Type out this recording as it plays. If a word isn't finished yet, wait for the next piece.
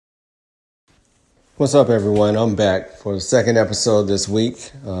What's up, everyone? I'm back for the second episode this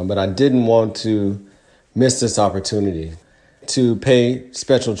week, but I didn't want to miss this opportunity to pay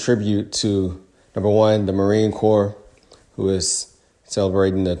special tribute to, number one, the Marine Corps, who is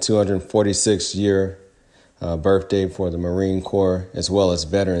celebrating the 246th year birthday for the Marine Corps, as well as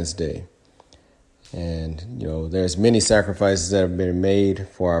Veterans Day. And, there's many sacrifices that have been made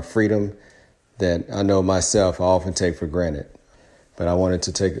for our freedom that I know myself I often take for granted. But I wanted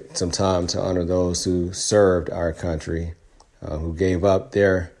to take some time to honor those who served our country, who gave up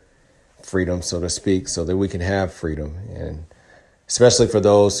their freedom, so to speak, so that we can have freedom. And especially for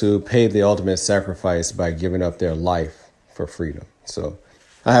those who paid the ultimate sacrifice by giving up their life for freedom. So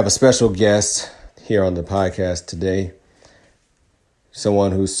I have a special guest here on the podcast today,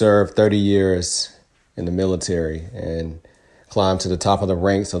 someone who served 30 years in the military and climbed to the top of the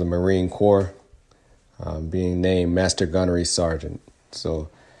ranks of the Marine Corps, being named Master Gunnery Sergeant. So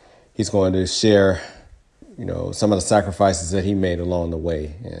he's going to share, some of the sacrifices that he made along the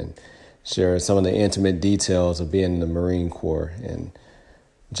way and share some of the intimate details of being in the Marine Corps and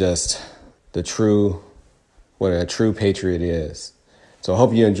just what a true patriot is. So I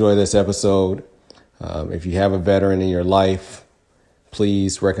hope you enjoy this episode. If you have a veteran in your life,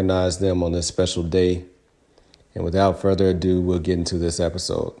 please recognize them on this special day. And without further ado, we'll get into this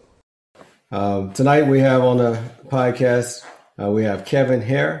episode. Tonight we have on the podcast, we have Kevin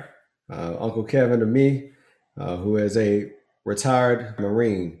Hare, Uncle Kevin to me, who is a retired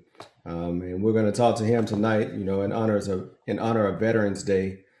Marine. And we're going to talk to him tonight, in honor of Veterans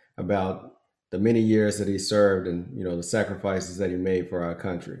Day, about the many years that he served and, the sacrifices that he made for our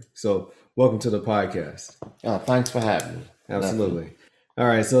country. So welcome to the podcast. Thanks for having me. Absolutely. Definitely. All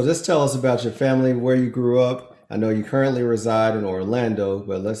right. So just tell us about your family, where you grew up. I know you currently reside in Orlando,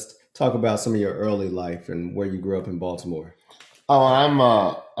 but let's talk about some of your early life and where you grew up in Baltimore. Oh, I'm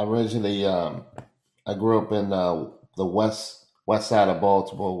originally, I grew up in the west side of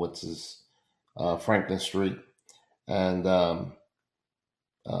Baltimore, which is Franklin Street. And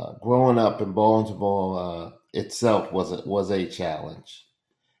growing up in Baltimore itself was a challenge.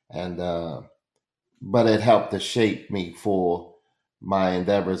 And but it helped to shape me for my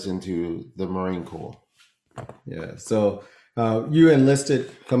endeavors into the Marine Corps. Yeah. So you enlisted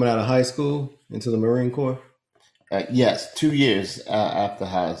coming out of high school into the Marine Corps? Yes, 2 years after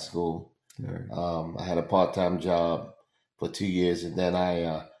high school. Right. I had a part-time job for 2 years, and then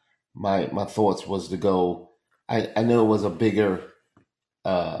my thoughts was to go. I knew it was a bigger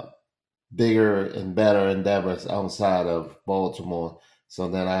and better endeavors outside of Baltimore. So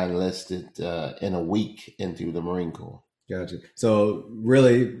then I enlisted in a week into the Marine Corps. Gotcha. So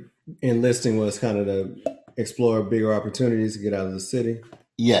really enlisting was kind of to explore bigger opportunities to get out of the city?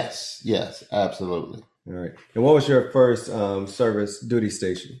 Yes, absolutely. All right. And what was your first service duty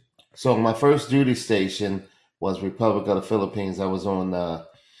station? So my first duty station was Republic of the Philippines. I was on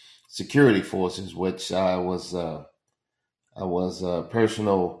security forces, which I was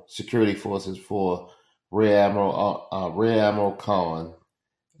personal security forces for Rear Admiral Khan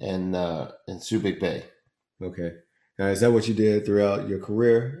in Subic Bay. Okay. Now, is that what you did throughout your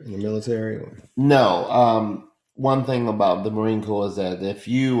career in the military? Or? No. One thing about the Marine Corps is that if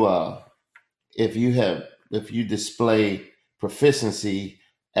you display proficiency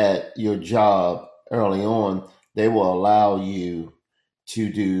at your job early on, they will allow you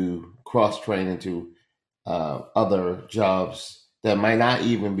to do cross training to other jobs that might not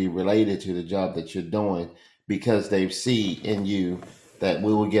even be related to the job that you're doing, because they see in you that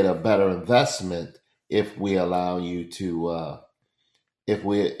we will get a better investment if we allow you to if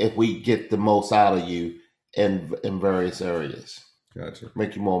we get the most out of you in various areas. Gotcha.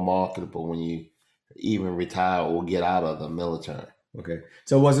 Make you more marketable when you even retire or get out of the military. Okay.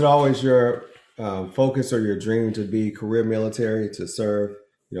 So was it always your focus or your dream to be career military, to serve,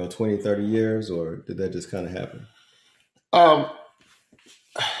 20, 30 years, or did that just kind of happen?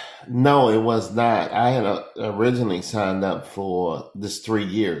 No, it was not. I had originally signed up for this 3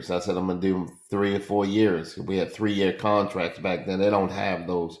 years. I said I'm going to do 3 or 4 years. We had 3-year contracts back then. They don't have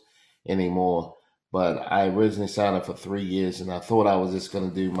those anymore. But I originally signed up for 3 years, and I thought I was just going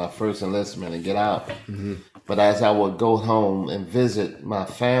to do my first enlistment and get out. Mm-hmm. But as I would go home and visit my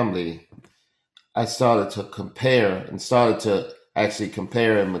family, I started to compare and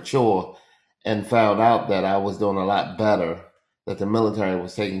mature, and found out that I was doing a lot better, that the military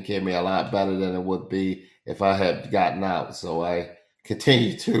was taking care of me a lot better than it would be if I had gotten out. So I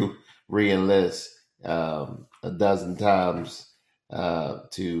continued to re-enlist a dozen times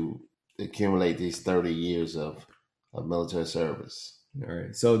to accumulate these 30 years of military service. All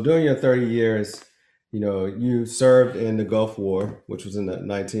right. So during your 30 years, you served in the Gulf War, which was in the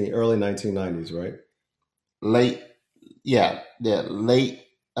early 1990s, right? late, late.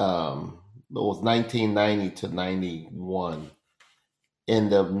 It was 1990 to 91.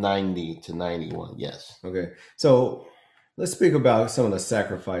 End of 90 to 91. Yes. Okay. So let's speak about some of the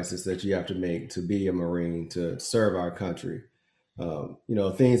sacrifices that you have to make to be a Marine, to serve our country.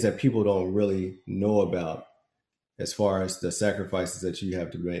 Things that people don't really know about as far as the sacrifices that you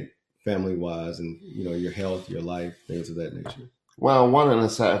have to make family wise and, your health, your life, things of that nature. Well, one of the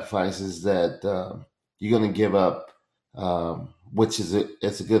sacrifices that you're going to give up, which is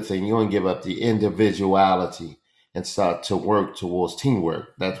it's a good thing. You're going to give up the individuality and start to work towards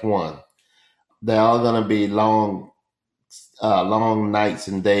teamwork. That's one. There are going to be long nights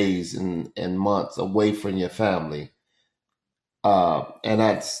and days and months away from your family, and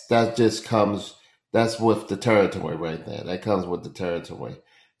that just comes. That's with the territory right there. That comes with the territory.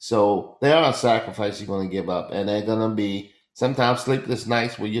 So there are sacrifices you're going to give up, and they're going to be sometimes sleepless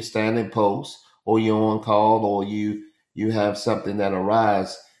nights where you're standing post, or you're on call, or you have something that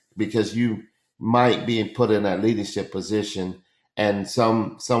arises because you might be put in that leadership position, and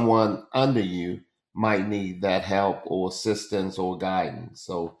someone under you might need that help or assistance or guidance.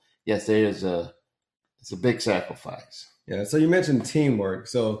 So yes, it's a big sacrifice. Yeah. So you mentioned teamwork.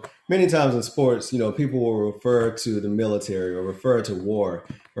 So many times in sports, people will refer to the military or refer to war,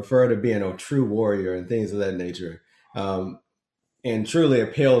 refer to being a true warrior and things of that nature. And truly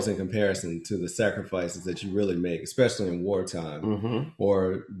it pales in comparison to the sacrifices that you really make, especially in wartime,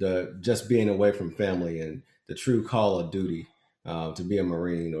 or the just being away from family and the true call of duty to be a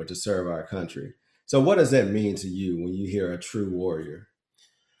Marine or to serve our country. So what does that mean to you when you hear a true warrior?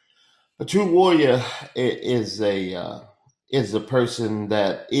 A true warrior is a person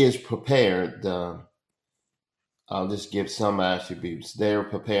that is prepared. I'll just give some attributes. They're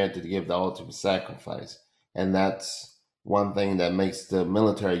prepared to give the ultimate sacrifice, and that's one thing that makes the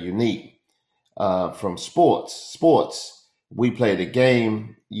military unique from sports. Sports, we play the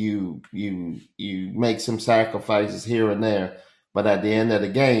game. You make some sacrifices here and there, but at the end of the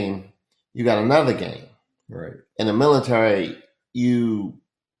game, you got another game. Right. In the military, you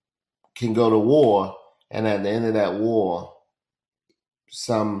can go to war, and at the end of that war,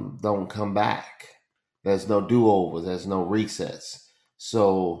 some don't come back. There's no do-overs. There's no resets.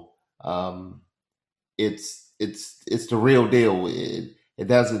 So it's the real deal. It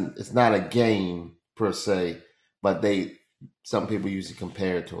doesn't. It's not a game per se, but some people usually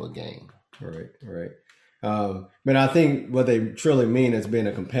compare it to a game. Right. But I think what they truly mean is being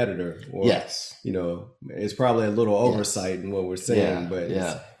a competitor. Or, yes. It's probably a little oversight in what we're saying, but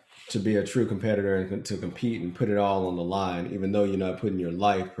yeah. To be a true competitor and to compete and put it all on the line, even though you're not putting your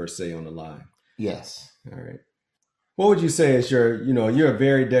life per se on the line. Yes. All right. What would you say is you're a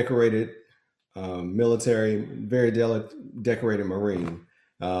very decorated military, very decorated Marine.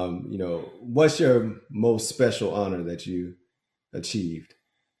 What's your most special honor that you achieved?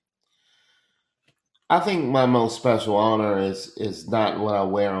 I think my most special honor is not what I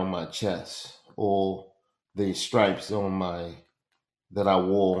wear on my chest or the stripes that I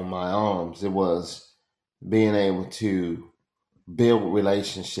wore on my arms. It was being able to build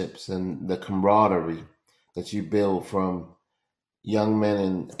relationships and the camaraderie that you build from young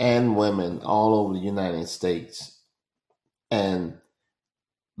men and women all over the United States, and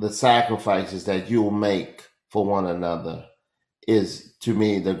the sacrifices that you'll make for one another is, to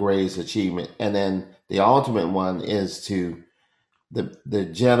me, the greatest achievement. And then the ultimate one is to the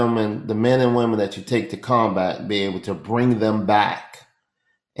gentlemen, the men and women that you take to combat, be able to bring them back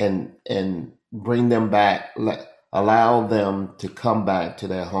and bring them back, allow them to come back to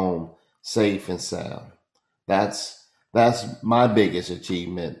their home safe and sound. That's my biggest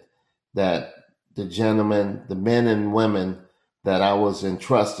achievement, that the gentlemen, the men and women that I was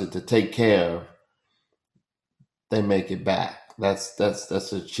entrusted to take care of, they make it back. That's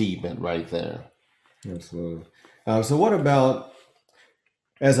an achievement right there. Absolutely. So what about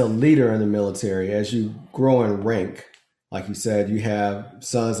as a leader in the military, as you grow in rank? Like you said, you have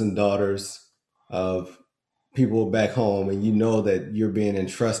sons and daughters of people back home, and you know that you're being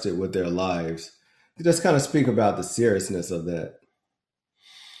entrusted with their lives. Just kind of speak about the seriousness of that.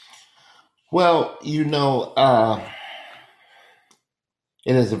 Well, it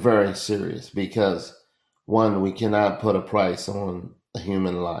is very serious because, one, we cannot put a price on a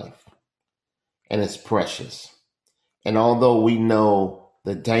human life, and it's precious. And although we know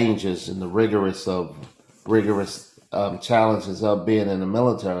the dangers and the rigorous challenges of being in the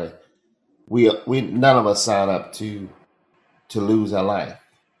military, we none of us sign up to lose our life,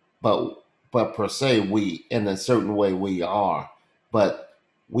 but per se, we, in a certain way, we are. But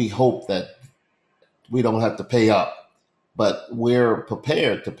we hope that we don't have to pay up, but we're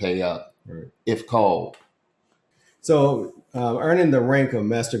prepared to pay up if called. So, earning the rank of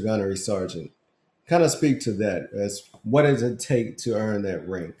Master Gunnery Sergeant, kind of speak to that. As what does it take to earn that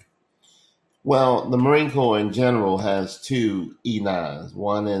rank? Well, the Marine Corps in general has two E9s.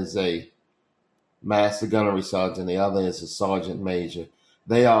 One is a Master Gunnery Sergeant, the other is a Sergeant Major.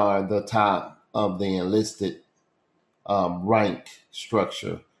 They are the top of the enlisted rank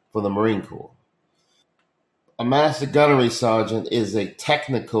structure for the Marine Corps. A Master Gunnery Sergeant is a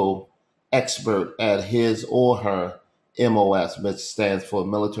technical expert at his or her MOS, which stands for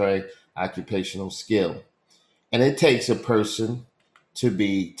Military Occupational Skill. And it takes a person to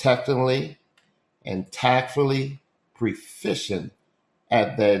be technically and tactfully proficient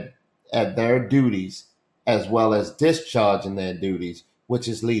at their duties, as well as discharging their duties, which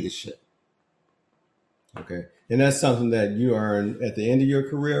is leadership. Okay. And that's something that you earned at the end of your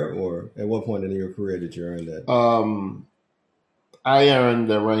career, or at what point in your career did you earn that? I earned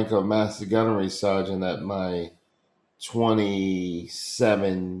the rank of Master Gunnery Sergeant at my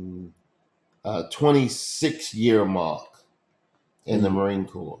 26-year mark in the Marine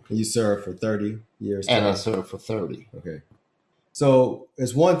Corps. You served for 30 years? And I served for 30. Okay. So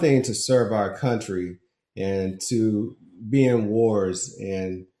it's one thing to serve our country and to be in wars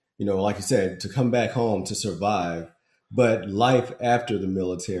and, like you said, to come back home to survive. But life after the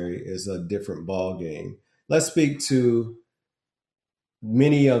military is a different ball game. Let's speak to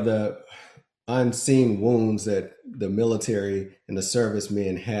many of the unseen wounds that the military and the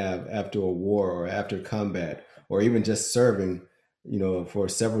servicemen have after a war or after combat or even just serving, for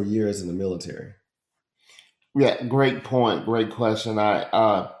several years in the military. Yeah, great point. Great question.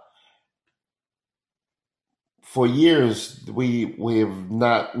 For years we have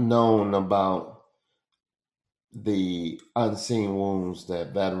not known about the unseen wounds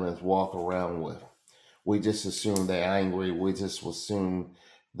that veterans walk around with. We just assume they're angry. We just assume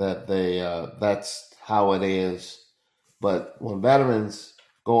that that's how it is. But when veterans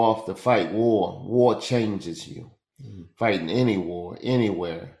go off to fight war changes you. Mm-hmm. Fighting any war,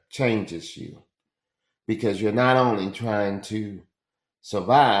 anywhere, changes you. Because you're not only trying to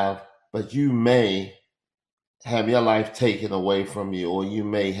survive, but you may have your life taken away from you, or you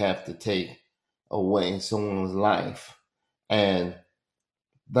may have to take away someone's life. And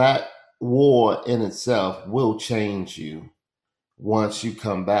that war in itself will change you once you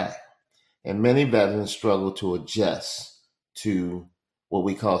come back. And many veterans struggle to adjust to what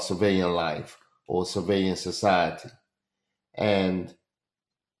we call civilian life or civilian society. And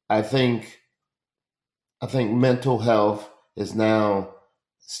I think mental health is now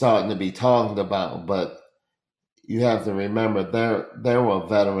starting to be talked about, but you have to remember there were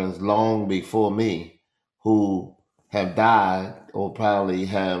veterans long before me who have died or probably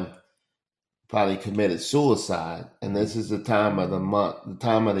committed suicide. And this is the time of the month, the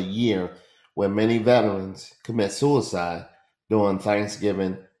time of the year where many veterans commit suicide during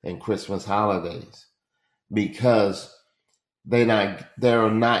Thanksgiving and Christmas holidays because they're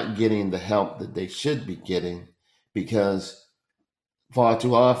not getting the help that they should be getting, because far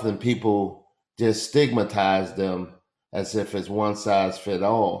too often people just stigmatize them as if it's one size fit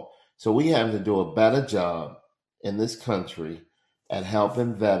all. So we have to do a better job in this country at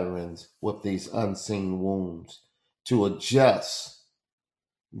helping veterans with these unseen wounds to adjust,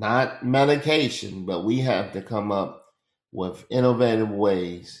 not medication, but we have to come up with innovative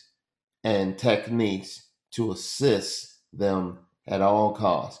ways and techniques to assist them at all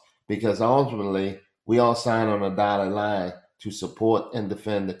costs. Because ultimately, we all sign on a dotted line to support and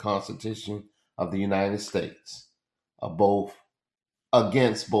defend the Constitution of the United States,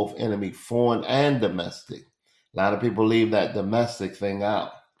 against both enemy, foreign and domestic. A lot of people leave that domestic thing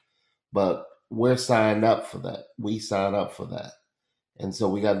out, but we're signed up for that. We sign up for that. And so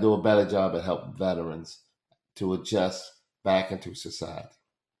we got to do a better job at helping veterans to adjust back into society.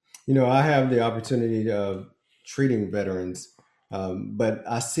 I have the opportunity of treating veterans, but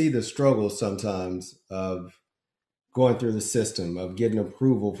I see the struggle sometimes of going through the system, of getting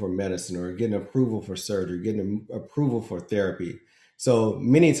approval for medicine or getting approval for surgery, getting approval for therapy. So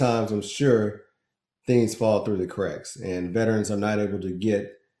many times I'm sure things fall through the cracks and veterans are not able to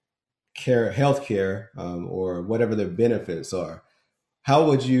get health care, or whatever their benefits are. How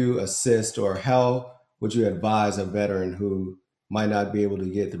would you assist, or how would you advise a veteran who might not be able to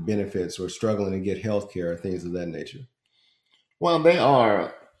get the benefits or struggling to get health care or things of that nature? Well, they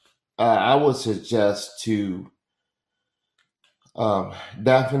are. I would suggest to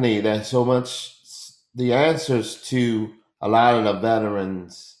definitely, there's so much. The answers to a lot of the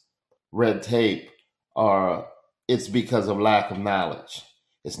veterans' red tape it's because of lack of knowledge.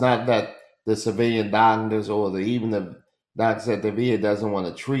 It's not that the civilian doctors or even the doctors at the VA doesn't want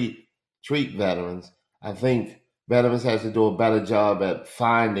to treat veterans. I think veterans has to do a better job at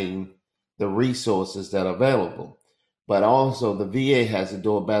finding the resources that are available. But also the VA has to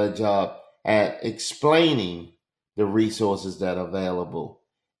do a better job at explaining the resources that are available.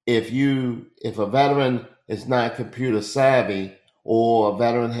 If a veteran is not computer savvy or a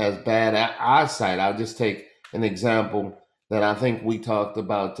veteran has bad eyesight, I'll just take an example that I think we talked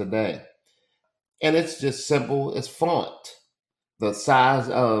about today. And it's just simple as font. The size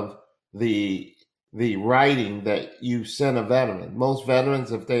of the writing that you send a veteran. Most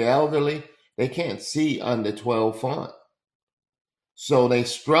veterans, if they're elderly, they can't see under 12 font. So they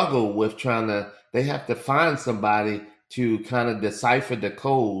struggle with they have to find somebody to kind of decipher the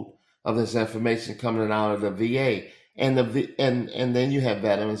code of this information coming out of the VA. And then you have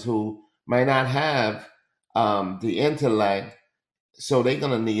veterans who might not have the intellect, so they're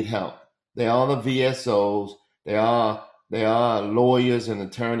going to need help. They are the VSOs. They are lawyers and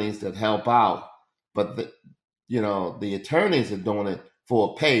attorneys that help out, but the attorneys are doing it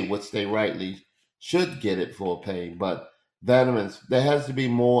for a pay, which they rightly should get it for a pay. But veterans, there has to be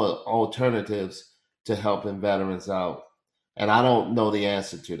more alternatives to helping veterans out. And I don't know the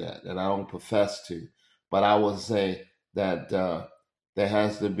answer to that, and I don't profess to, but I would say that there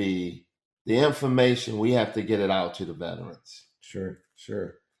has to be the information. We have to get it out to the veterans. Sure.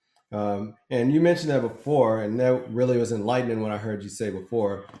 And you mentioned that before, and that really was enlightening when I heard you say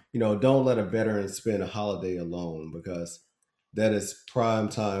before, don't let a veteran spend a holiday alone, because that is prime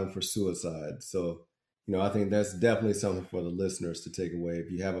time for suicide. So, I think that's definitely something for the listeners to take away.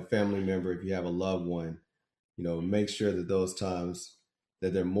 If you have a family member, if you have a loved one, make sure that those times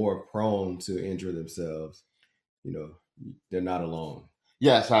that they're more prone to injure themselves, they're not alone.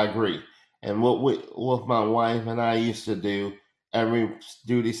 Yes, I agree. And what my wife and I used to do, every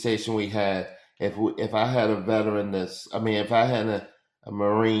duty station we had, if I had a veteran if I had a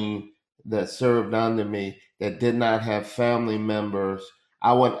Marine that served under me that did not have family members,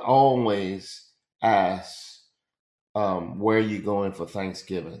 I would always ask, where are you going for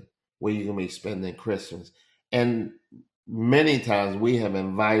Thanksgiving? Where are you going to be spending Christmas? And many times we have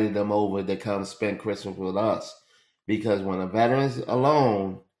invited them over to come spend Christmas with us, because when a veteran's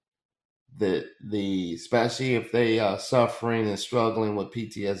alone, especially if they are suffering and struggling with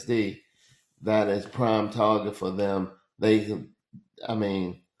PTSD, that is prime target for them.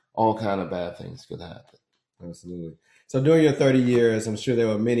 All kind of bad things could happen. Absolutely. So during your 30 years, I'm sure there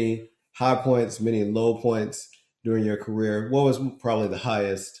were many high points, many low points during your career. What was probably the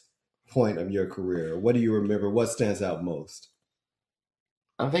highest point of your career? What do you remember? What stands out most?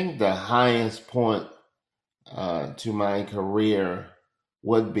 I think the highest point to my career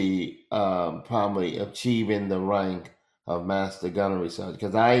would be probably achieving the rank of Master Gunnery Sergeant,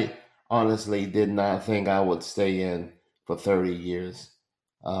 because I honestly did not think I would stay in for 30 years.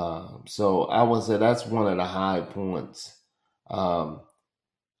 So I would say that's one of the high points.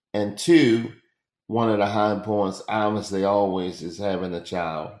 And two, one of the high points, obviously, always is having a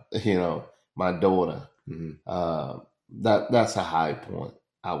child, my daughter. Mm-hmm. That's a high point,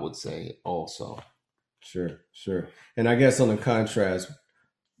 I would say also. Sure. And I guess on the contrast,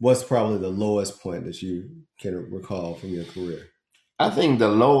 what's probably the lowest point that you can recall from your career? I think the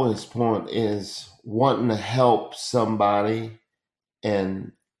lowest point is wanting to help somebody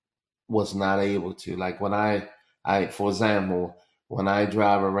and was not able to. Like when I for example, when I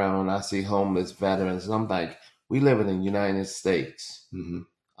drive around and I see homeless veterans, I'm like, we live in the United States mm-hmm.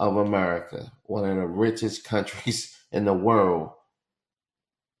 of America, one of the richest countries in the world.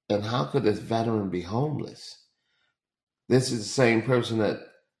 And how could this veteran be homeless? This is the same person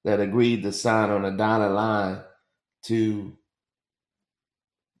that agreed to sign on a dotted line to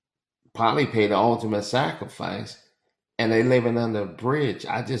probably pay the ultimate sacrifice, and they living under a bridge.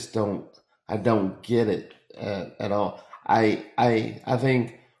 I don't get it at all. I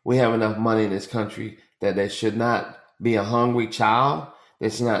think we have enough money in this country that there should not be a hungry child. There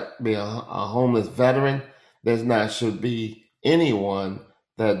should not be a homeless veteran. Should be anyone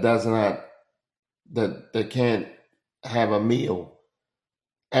that does not that can't have a meal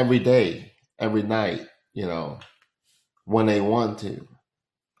every day, every night, when they want to.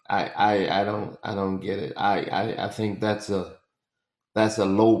 I don't get it. I think that's a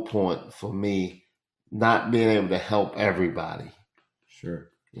low point for me, not being able to help everybody.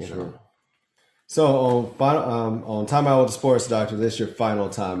 Sure. So on Time Out with the Sports Doctor, this is your final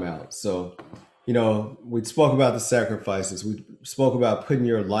timeout. So, we spoke about the sacrifices. We spoke about putting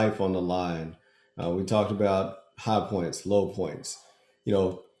your life on the line. We talked about high points, low points.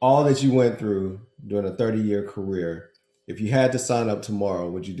 All that you went through during a 30-year career. If you had to sign up tomorrow,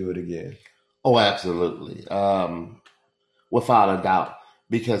 would you do it again? Oh, absolutely. Without a doubt.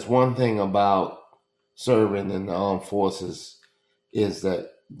 Because one thing about serving in the armed forces is that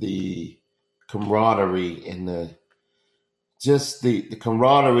the camaraderie and the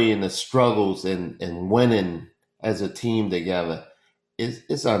camaraderie and the struggles and winning as a team together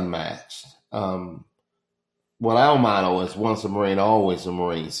is unmatched. Well, our motto is once a Marine, always a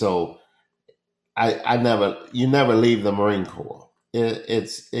Marine. So you never leave the Marine Corps.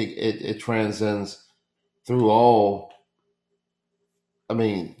 It transcends through all. I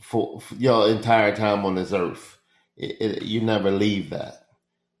mean, for your entire time on this earth, you never leave that,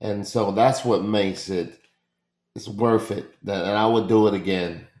 and so that's what makes it's worth it. And I would do it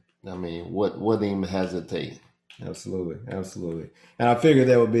again. I mean, wouldn't even hesitate. Absolutely, absolutely. And I figured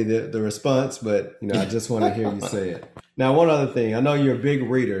that would be the response, but I just want to hear you say it. Now, one other thing, I know you're a big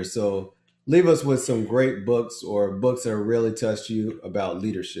reader, so leave us with some great books or books that really touched you about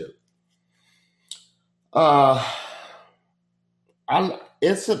leadership.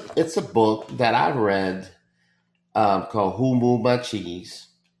 It's a book that I read called "Who Moved My Cheese."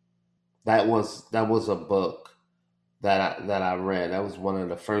 That was a book that I read. That was one of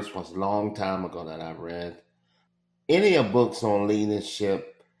the first ones, a long time ago, that I read. Any of books on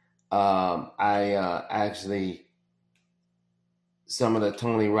leadership, I actually, some of the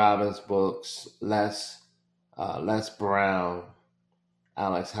Tony Robbins books, Les Brown,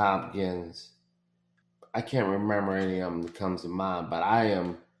 Alex Hopkins. I can't remember any of them that comes to mind, but I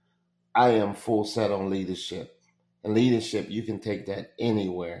am full set on leadership. And leadership, you can take that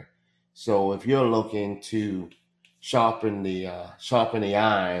anywhere. So if you're looking to sharpen the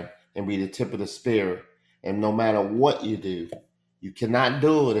iron and be the tip of the spear, and no matter what you do, you cannot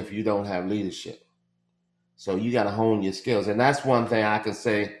do it if you don't have leadership. So you got to hone your skills. And that's one thing I can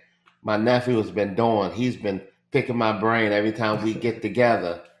say my nephew has been doing. He's been picking my brain every time we get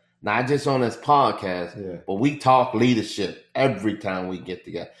together. Not just on this podcast, but we talk leadership every time we get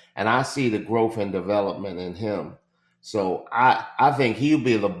together. And I see the growth and development in him. So I think he'll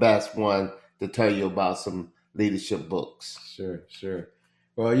be the best one to tell you about some leadership books. Sure.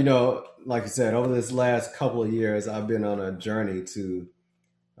 Well, like I said, over this last couple of years, I've been on a journey to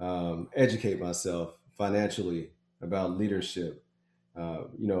educate myself financially about leadership.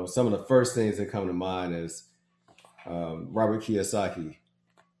 Some of the first things that come to mind is Robert Kiyosaki,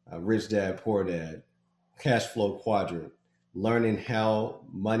 Rich Dad, Poor Dad, Cash Flow Quadrant, learning how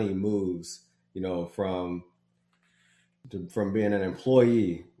money moves, from being an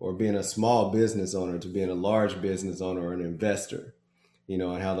employee or being a small business owner to being a large business owner or an investor,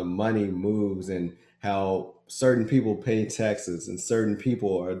 and how the money moves and how certain people pay taxes and certain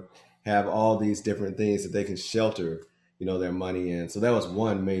people have all these different things that they can shelter, their money in. So that was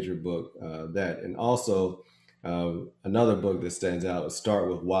one major book, and also another book that stands out is Start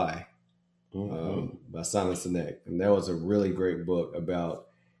With Why, by Simon Sinek. And that was a really great book about,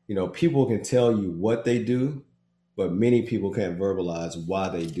 people can tell you what they do, but many people can't verbalize why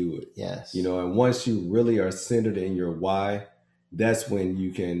they do it. Yes. And once you really are centered in your why, that's when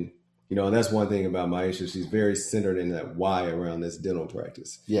you can, and that's one thing about Maisha. She's very centered in that why around this dental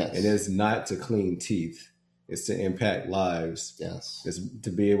practice. Yes. And it's not to clean teeth. It's to impact lives. Yes. It's to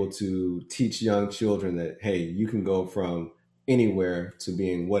be able to teach young children that, hey, you can go from anywhere to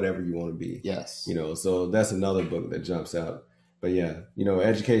being whatever you want to be. Yes. So that's another book that jumps out. But yeah,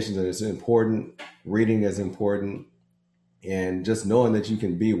 education is important. Reading is important. And just knowing that you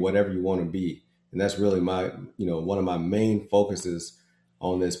can be whatever you want to be. And that's really my, one of my main focuses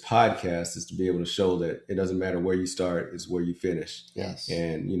on this podcast is to be able to show that it doesn't matter where you start, it's where you finish. Yes.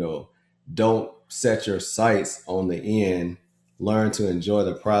 And, don't set your sights on the end. Learn to enjoy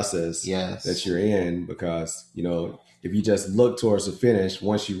the process that you're in, because, if you just look towards the finish,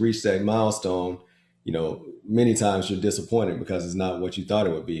 once you reach that milestone, many times you're disappointed because it's not what you thought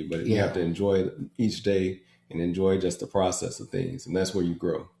it would be. But you have to enjoy each day and enjoy just the process of things. And that's where you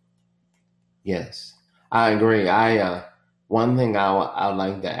grow. Yes, I agree. One thing I'd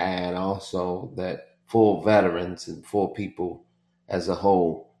like to add also, that for veterans and for people as a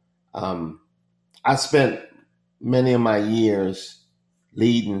whole, I spent many of my years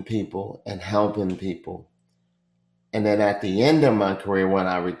leading people and helping people. And then at the end of my career, when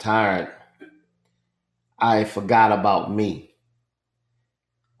I retired, I forgot about me.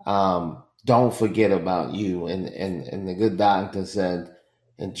 Don't forget about you. And the good doctor said,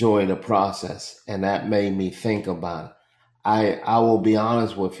 enjoy the process. And that made me think about it. I will be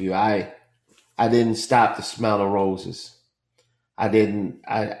honest with you. I didn't stop to smell the roses.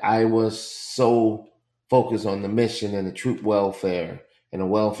 I was so focused on the mission and the troop welfare and the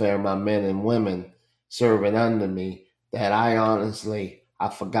welfare of my men and women serving under me that I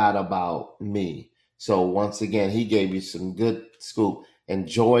forgot about me. So once again, he gave you some good scoop.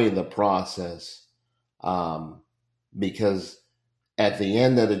 Enjoy the process Because at the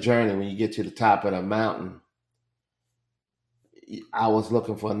end of the journey, when you get to the top of the mountain, I was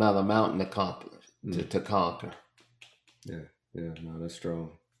looking for another mountain to conquer. Yeah, no, that's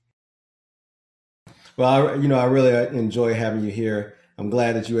strong. Well, I really enjoy having you here. I'm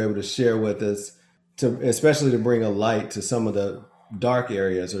glad that you were able to share with us, especially to bring a light to some of the dark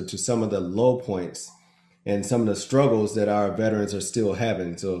areas or to some of the low points and some of the struggles that our veterans are still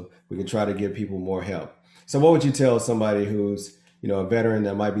having, so we can try to give people more help. So what would you tell somebody who's, a veteran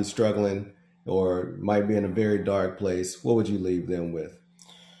that might be struggling or might be in a very dark place? What would you leave them with?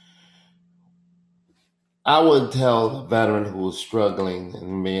 I would tell the veteran who is struggling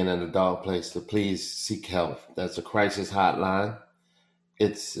and being in a dark place to please seek help. That's a crisis hotline.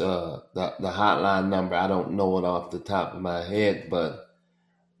 It's the hotline number. I don't know it off the top of my head, but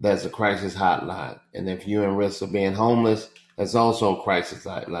that's a crisis hotline. And if you're in risk of being homeless, that's also a crisis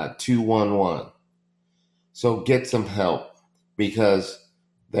hotline, 211. So get some help, because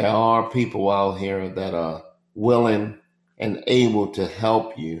there are people out here that are willing and able to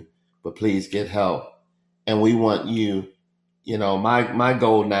help you, but please get help. And we want you, my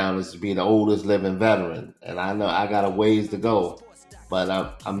goal now is to be the oldest living veteran. And I know I got a ways to go, but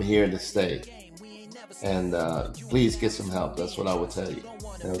I'm here to stay. And please get some help. That's what I would tell you.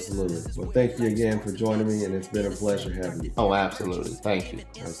 Absolutely. Well, thank you again for joining me, and it's been a pleasure having you. Oh, absolutely. Thank you.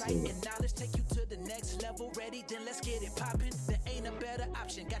 Absolutely.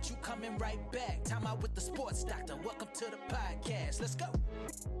 Got you coming right back. Time out with the sports doctor. Welcome to the podcast. Let's go.